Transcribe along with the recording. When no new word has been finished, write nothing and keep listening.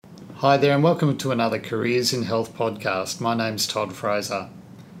Hi there and welcome to another Careers in Health podcast. My name's Todd Fraser.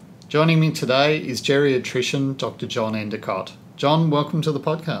 Joining me today is geriatrician Dr. John Endicott. John, welcome to the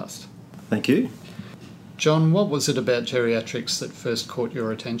podcast. Thank you. John, what was it about geriatrics that first caught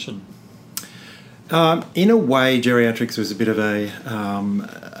your attention? In a way, geriatrics was a bit of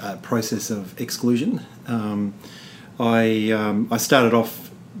a process of exclusion. I started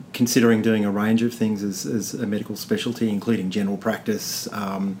off considering doing a range of things as a medical specialty, including general practice,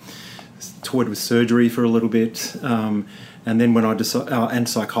 toyed with surgery for a little bit, and then when I and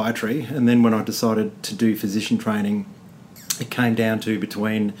psychiatry, and then when I decided to do physician training, it came down to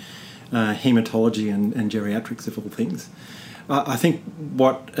between haematology and geriatrics of all things. I think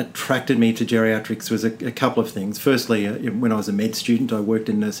what attracted me to geriatrics was a couple of things. Firstly, when I was a med student, I worked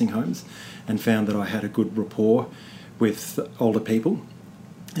in nursing homes and found that I had a good rapport with older people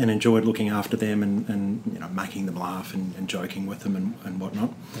and enjoyed looking after them and making them laugh and joking with them and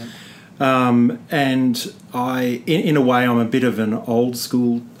whatnot. Yeah. And in a way, I'm a bit of an old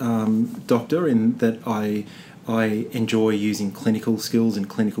school doctor in that I enjoy using clinical skills and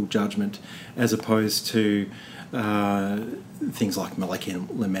clinical judgment as opposed to things like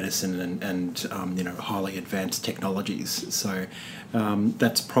molecular medicine and highly advanced technologies. So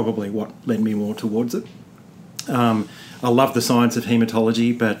that's probably what led me more towards it. I love the science of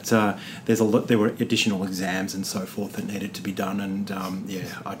haematology, but there were additional exams and so forth that needed to be done, and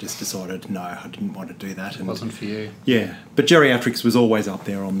I just decided no, I didn't want to do that. It wasn't for you. Yeah, but geriatrics was always up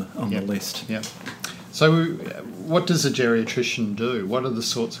there on the list. Yeah. So, what does a geriatrician do? What are the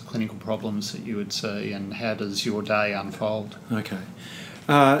sorts of clinical problems that you would see, and how does your day unfold? Okay.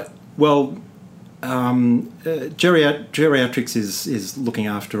 Geriatrics is looking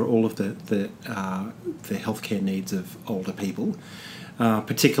after all of the healthcare needs of older people,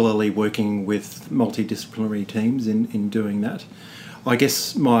 particularly working with multidisciplinary teams in doing that. I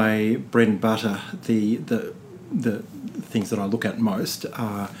guess my bread and butter, the things that I look at most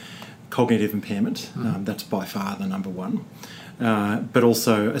are cognitive impairment. That's by far the number one, but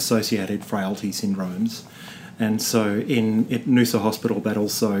also associated frailty syndromes. And so at Noosa Hospital, that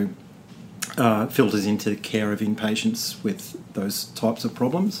also filters into care of inpatients with those types of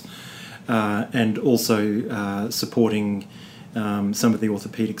problems, and also supporting some of the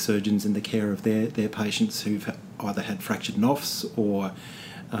orthopaedic surgeons in the care of their patients who've either had fractured NOFs or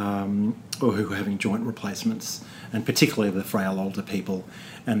who are having joint replacements, and particularly the frail older people,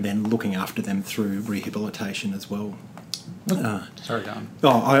 and then looking after them through rehabilitation as well. Sorry, Dan.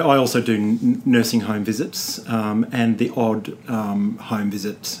 I also do nursing home visits and the odd home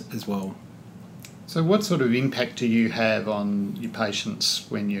visits as well. So what sort of impact do you have on your patients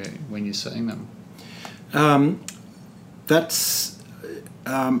when you're seeing them?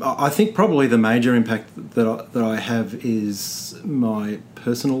 I think probably the major impact that I have is my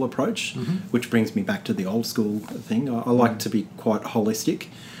personal approach, which brings me back to the old school thing. I like to be quite holistic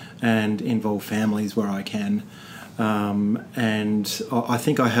and involve families where I can. And I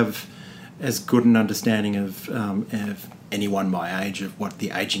think I have as good an understanding of anyone my age of what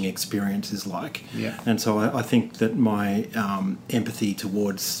the ageing experience is like. Yeah. And so I think that my empathy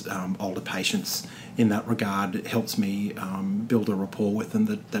towards older patients in that regard helps me build a rapport with them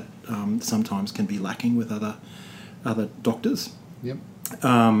that sometimes can be lacking with other doctors. Yep.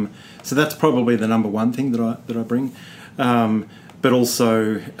 So that's probably the number one thing that I bring. But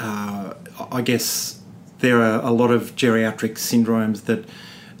also, I guess there are a lot of geriatric syndromes that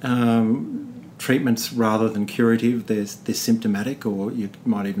treatments rather than curative, they're symptomatic, or you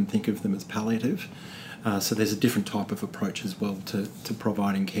might even think of them as palliative. So there's a different type of approach as well to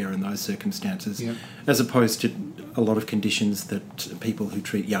providing care in those circumstances, yep, as opposed to a lot of conditions that people who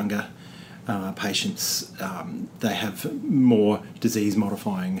treat younger patients, they have more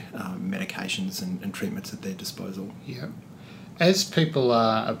disease-modifying medications and treatments at their disposal. Yeah. As people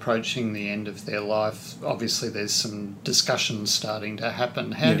are approaching the end of their life, obviously there's some discussions starting to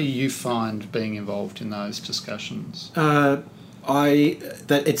happen. How do you find being involved in those discussions? That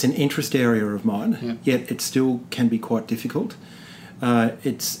it's an interest area of mine, yet it still can be quite difficult. And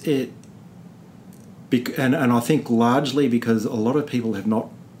I think largely because a lot of people have not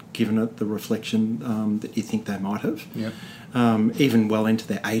given it the reflection that you think they might have. Yep. Even well into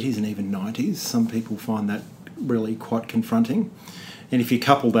their 80s and even 90s, some people find that really quite confronting. And if you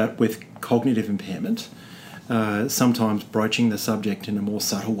couple that with cognitive impairment, sometimes broaching the subject in a more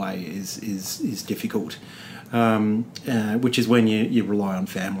subtle way is difficult, which is when you rely on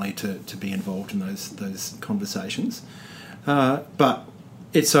family to be involved in those conversations. But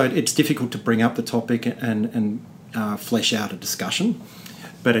it's difficult to bring up the topic and flesh out a discussion,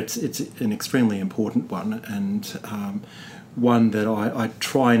 but it's an extremely important one, and one that I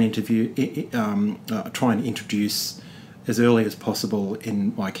try and try and introduce as early as possible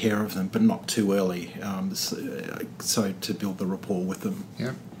in my care of them, but not too early, so to build the rapport with them.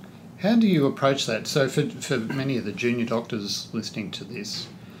 Yeah. How do you approach that? So for many of the junior doctors listening to this,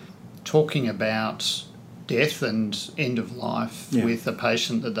 talking about death and end of life with a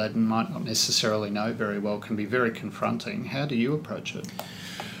patient that they might not necessarily know very well can be very confronting. How do you approach it?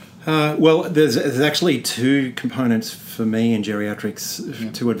 Well, there's actually two components for me in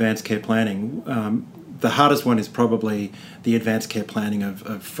geriatrics to advanced care planning. The hardest one is probably the advanced care planning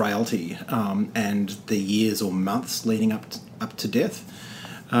of frailty and the years or months leading up to death.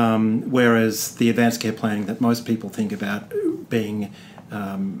 Whereas the advanced care planning that most people think about being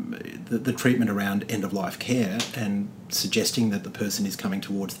the treatment around end-of-life care and suggesting that the person is coming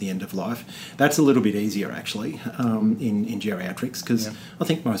towards the end of life, that's a little bit easier actually in geriatrics, because I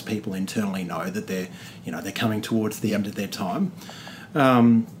think most people internally know that they're coming towards the end of their time.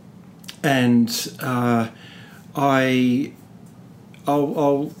 I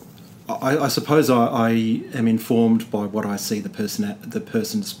suppose I am informed by what I see the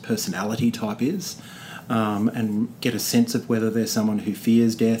person's personality type is, and get a sense of whether they're someone who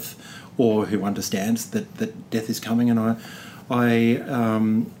fears death or who understands that death is coming. And I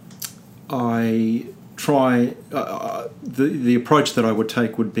try the approach that I would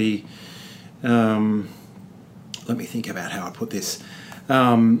take would be, let me think about how I put this.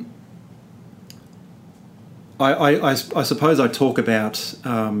 I suppose I talk about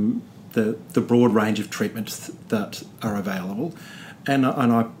the broad range of treatments that are available, and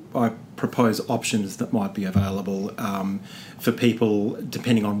I propose options that might be available for people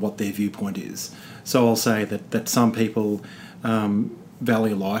depending on what their viewpoint is. So I'll say that some people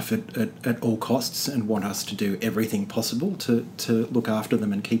value life at all costs and want us to do everything possible to look after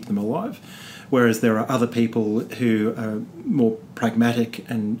them and keep them alive. Whereas there are other people who are more pragmatic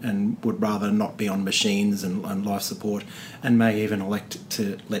and would rather not be on machines and life support, and may even elect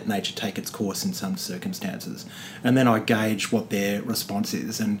to let nature take its course in some circumstances. And then I gauge what their response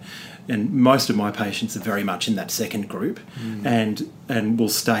is. And most of my patients are very much in that second group, and will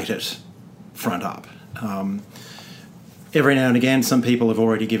state it front up. Every now and again, some people have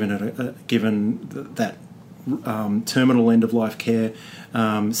already given that terminal end-of-life care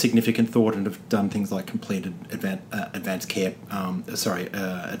significant thought and have done things like completed advanced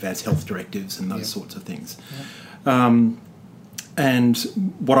health directives and those sorts of things. And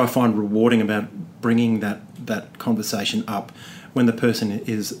what I find rewarding about bringing that conversation up when the person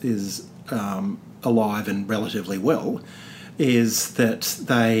is alive and relatively well is that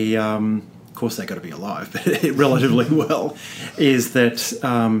they... of course they've got to be alive, but relatively well, is that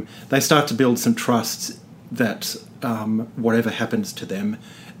they start to build some trust that whatever happens to them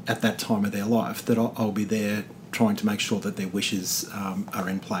at that time of their life, that I'll be there trying to make sure that their wishes are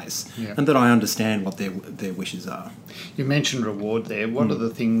in place, and that I understand what their wishes are. You mentioned reward there. What are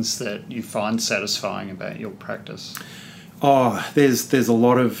the things that you find satisfying about your practice? Oh, there's a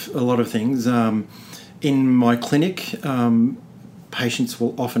lot of things. In my clinic, patients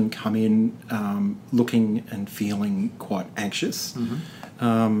will often come in looking and feeling quite anxious.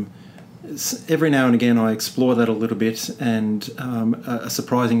 Every now and again I explore that a little bit, and a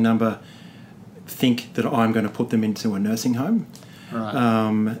surprising number think that I'm going to put them into a nursing home.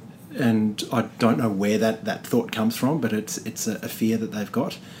 Right. And I don't know where that thought comes from, but it's a fear that they've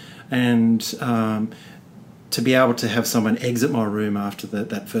got. And to be able to have someone exit my room after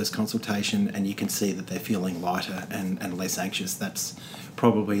that first consultation and you can see that they're feeling lighter and less anxious, that's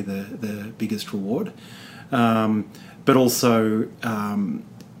probably the biggest reward. But also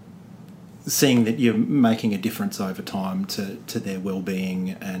seeing that you're making a difference over time to their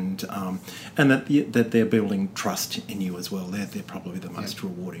well-being, and that they're building trust in you as well. They're probably the most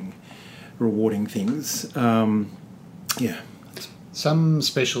rewarding things. Some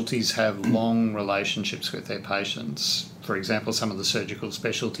specialties have long relationships with their patients. For example, some of the surgical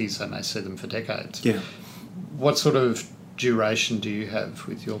specialties, they may see them for decades. Yeah. What sort of duration do you have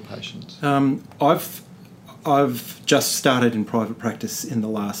with your patients? I've just started in private practice in the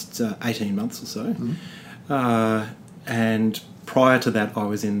last 18 months or so. And prior to that, I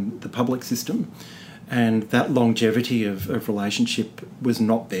was in the public system. And that longevity of relationship was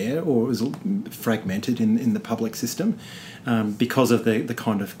not there, or it was fragmented in the public system because of the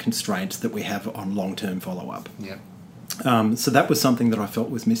kind of constraints that we have on long-term follow-up. Yeah. So that was something that I felt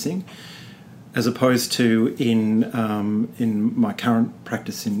was missing, as opposed to in my current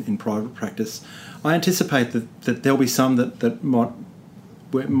practice in private practice. I anticipate that there'll be some that might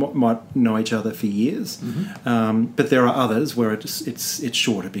might know each other for years, but there are others where it's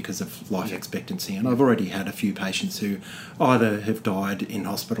shorter because of life expectancy. And I've already had a few patients who either have died in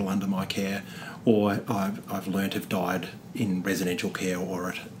hospital under my care, or I've learnt have died in residential care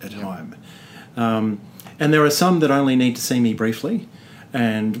or at home. And there are some that only need to see me briefly,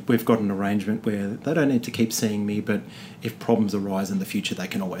 and we've got an arrangement where they don't need to keep seeing me, but if problems arise in the future, they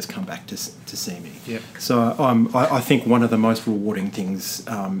can always come back to see me. Yep. So I think one of the most rewarding things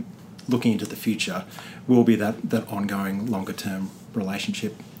looking into the future will be that ongoing longer-term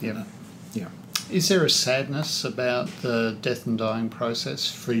relationship. Yep. Yeah. Is there a sadness about the death and dying process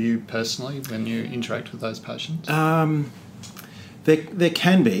for you personally when you interact with those patients? There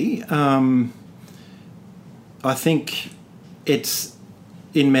can be. I think it's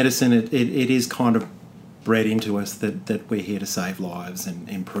in medicine. It is kind of bred into us that we're here to save lives and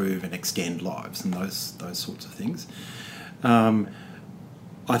improve and extend lives and those sorts of things.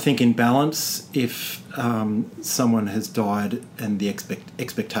 I think in balance, if someone has died and the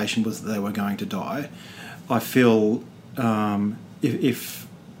expectation was that they were going to die, I feel if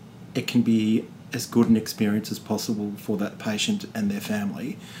it can be as good an experience as possible for that patient and their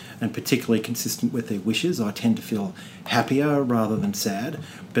family, and particularly consistent with their wishes, I tend to feel happier rather than sad.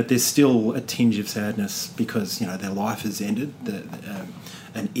 But there's still a tinge of sadness because their life has ended,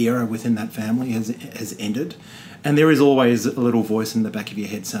 an era within that family has ended, and there is always a little voice in the back of your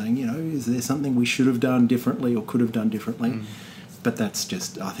head saying, is there something we should have done differently or could have done differently? But I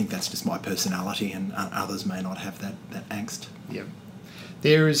think that's just my personality, and others may not have that angst. Yep.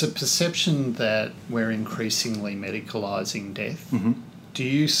 There is a perception that we're increasingly medicalising death. Mm-hmm. Do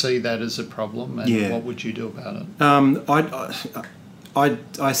you see that as a problem, and what would you do about it?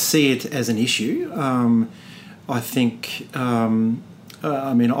 I see it as an issue. I think. I'm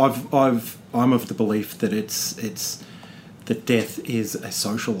of the belief that it's that death is a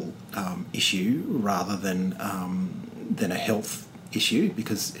social issue rather than a health issue,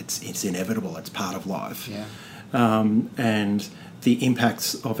 because it's inevitable. It's part of life. Yeah. And the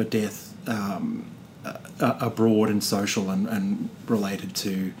impacts of a death are broad and social and related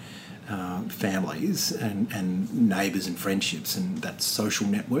to families and neighbours and friendships and that social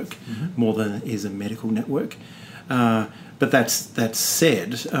network more than it is a medical network. But that's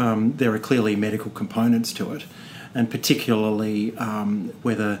said, there are clearly medical components to it, and particularly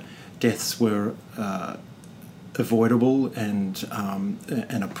whether deaths were avoidable and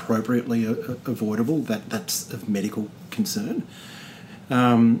appropriately avoidable. That's of medical concern.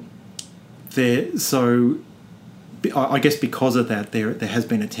 I guess because of that, there has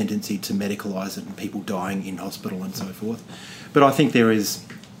been a tendency to medicalise it and people dying in hospital and so forth. But I think there is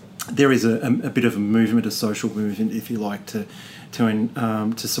a bit of a movement, a social movement, if you like, to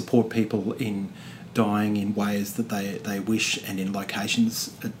support people in dying in ways that they wish and in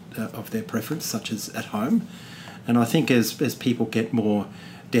locations of their preference, such as at home. And I think as people get more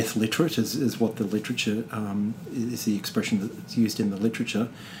death literate, is what the literature is the expression that's used in the literature,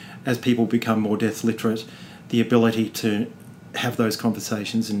 as people become more death literate, the ability to have those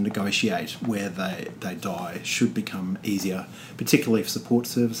conversations and negotiate where they die should become easier, particularly if support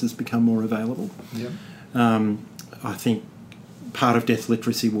services become more available. Yep. I think part of death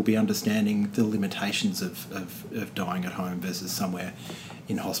literacy will be understanding the limitations of dying at home versus somewhere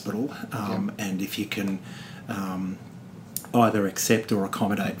in hospital, and if you can either accept or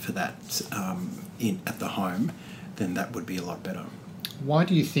accommodate for that at the home, then that would be a lot better. Why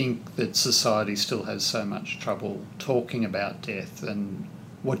do you think that society still has so much trouble talking about death, and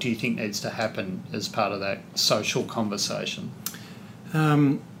what do you think needs to happen as part of that social conversation?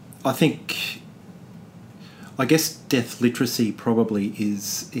 I guess death literacy probably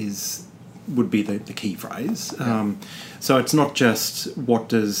would be the key phrase. Yeah. So it's not just what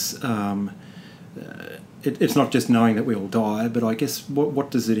does it's not just knowing that we all die, but I guess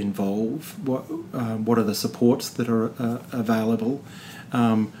what does it involve? What are the supports that are available,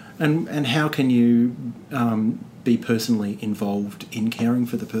 and how can you be personally involved in caring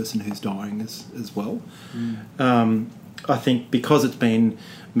for the person who's dying as well? I think because it's been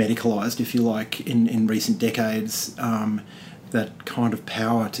medicalised, if you like, in recent decades, that kind of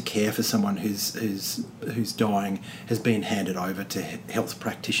power to care for someone who's dying has been handed over to health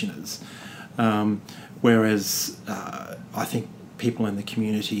practitioners. Whereas I think people in the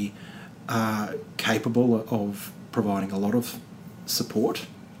community are capable of providing a lot of support,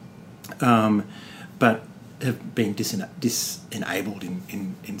 but have been disenabled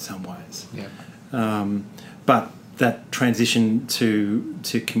in some ways. Yeah. But that transition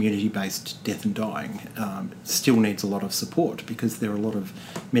to community-based death and dying still needs a lot of support, because there are a lot of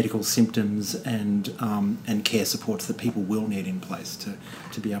medical symptoms and care supports that people will need in place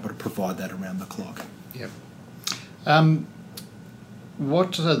to be able to provide that around the clock. Yep.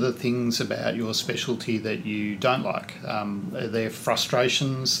 What are the things about your specialty that you don't like? Are there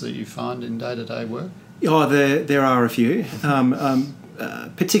frustrations that you find in day-to-day work? Oh, there are a few,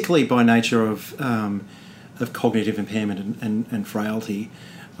 particularly by nature of cognitive impairment and frailty.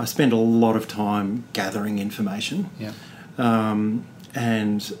 I spend a lot of time gathering information, and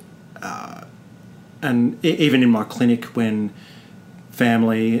even in my clinic, when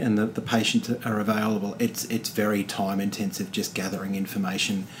family and the patient are available, it's very time intensive, just gathering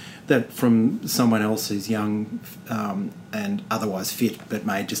information that from someone else who's young and otherwise fit but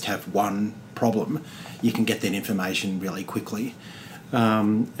may just have one problem. You can get that information really quickly.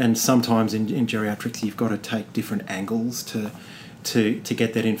 And sometimes in geriatrics you've got to take different angles to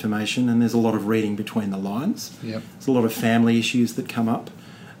get that information, and there's a lot of reading between the lines. Yep. There's a lot of family issues that come up.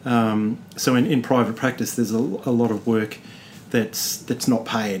 So in private practice there's a lot of work that's not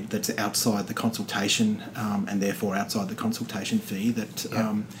paid, that's outside the consultation, and therefore outside the consultation fee that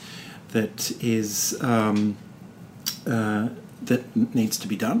is that needs to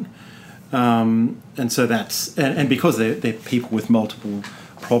be done. And so that's and because they're people with multiple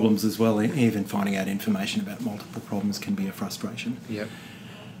problems as well, even finding out information about multiple problems can be a frustration. Yep.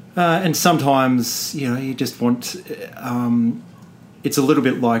 And sometimes you just want. It's a little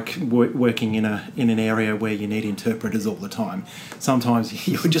bit like working in an area where you need interpreters all the time. Sometimes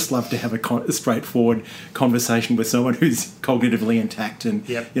you would just love to have a straightforward conversation with someone who's cognitively intact, and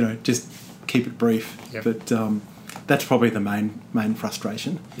just keep it brief. Yep. But that's probably the main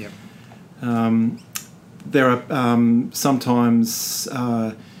frustration. Yep. There are sometimes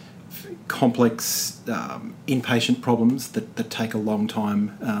complex inpatient problems that take a long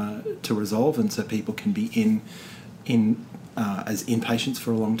time to resolve, and so people can be in as inpatients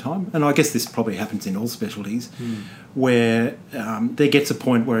for a long time. And I guess this probably happens in all specialties, where there gets a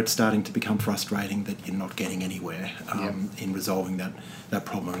point where it's starting to become frustrating that you're not getting anywhere in resolving that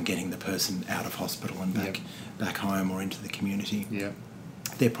problem and getting the person out of hospital and back home or into the community. Yeah.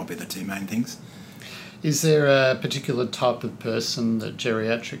 They're probably the two main things. Is there a particular type of person that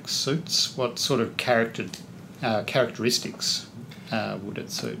geriatrics suits? What sort of characteristics would it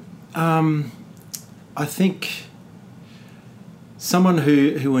suit? I think someone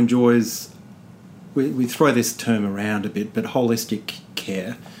who enjoys, we throw this term around a bit, but holistic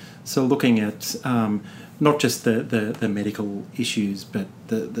care. So looking at not just the medical issues, but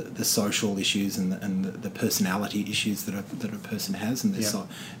the social issues and the personality issues that a person has, and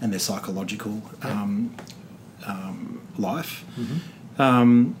their psychological life.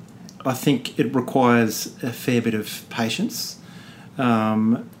 Mm-hmm. I think it requires a fair bit of patience,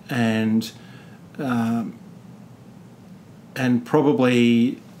 and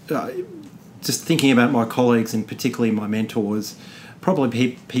probably just thinking about my colleagues and particularly my mentors,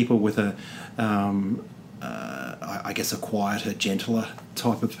 probably people with I guess a quieter, gentler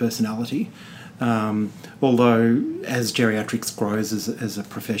type of personality. Although as geriatrics grows as a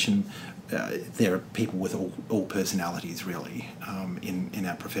profession, there are people with all personalities really in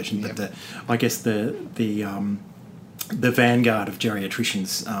our profession. Yep. But I guess the vanguard of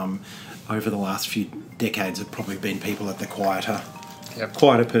geriatricians over the last few decades have probably been people at the quieter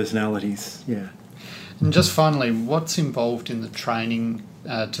personalities. Yeah. And just finally, what's involved in the training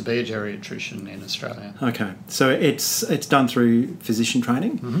to be a geriatrician in Australia? Okay, so it's done through physician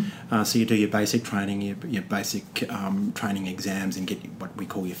training. Mm-hmm. So you do your basic training, your basic training exams, and get what we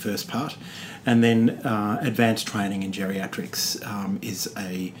call your first part, and then advanced training in geriatrics is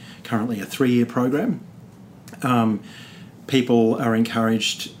currently a 3-year program. People are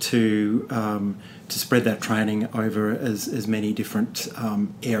encouraged to spread that training over as many different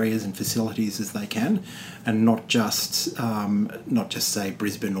areas and facilities as they can, and not just say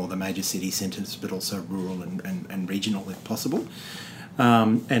Brisbane or the major city centres, but also rural and regional if possible,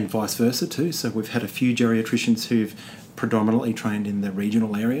 and vice versa too. So we've had a few geriatricians who've predominantly trained in the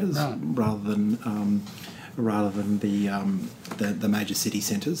regional areas rather than the major city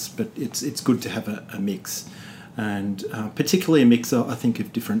centres. But it's good to have a mix, and particularly a mix, I think,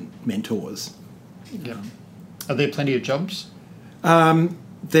 of different mentors. Yeah. Are there plenty of jobs?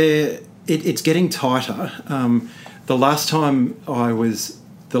 It's getting tighter. The last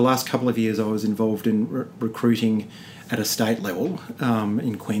couple of years I was involved in recruiting at a state level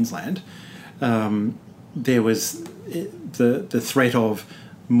in Queensland. There was the threat of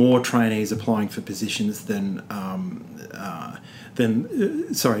more trainees applying for positions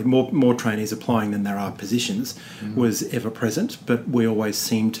more trainees applying than there are positions was ever present, but we always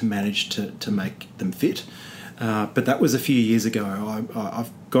seem to manage to make them fit. But that was a few years ago.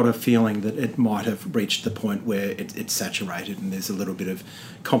 I've got a feeling that it might have reached the point where it's saturated and there's a little bit of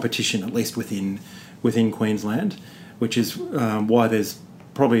competition, at least within Queensland, which is why there's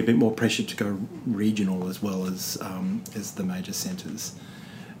probably a bit more pressure to go regional as well as the major centres.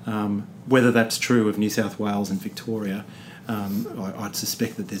 Whether that's true of New South Wales and Victoria, I'd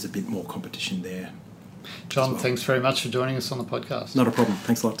suspect that there's a bit more competition there. John, thanks very much for joining us on the podcast. Not a problem.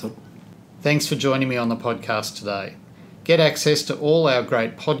 Thanks a lot, Todd. Thanks for joining me on the podcast today. Get access to all our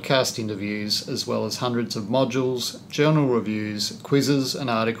great podcast interviews, as well as hundreds of modules, journal reviews, quizzes and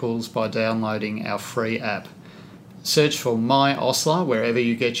articles by downloading our free app. Search for My Osler wherever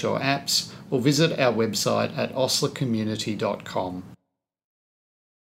you get your apps, or visit our website at oslercommunity.com.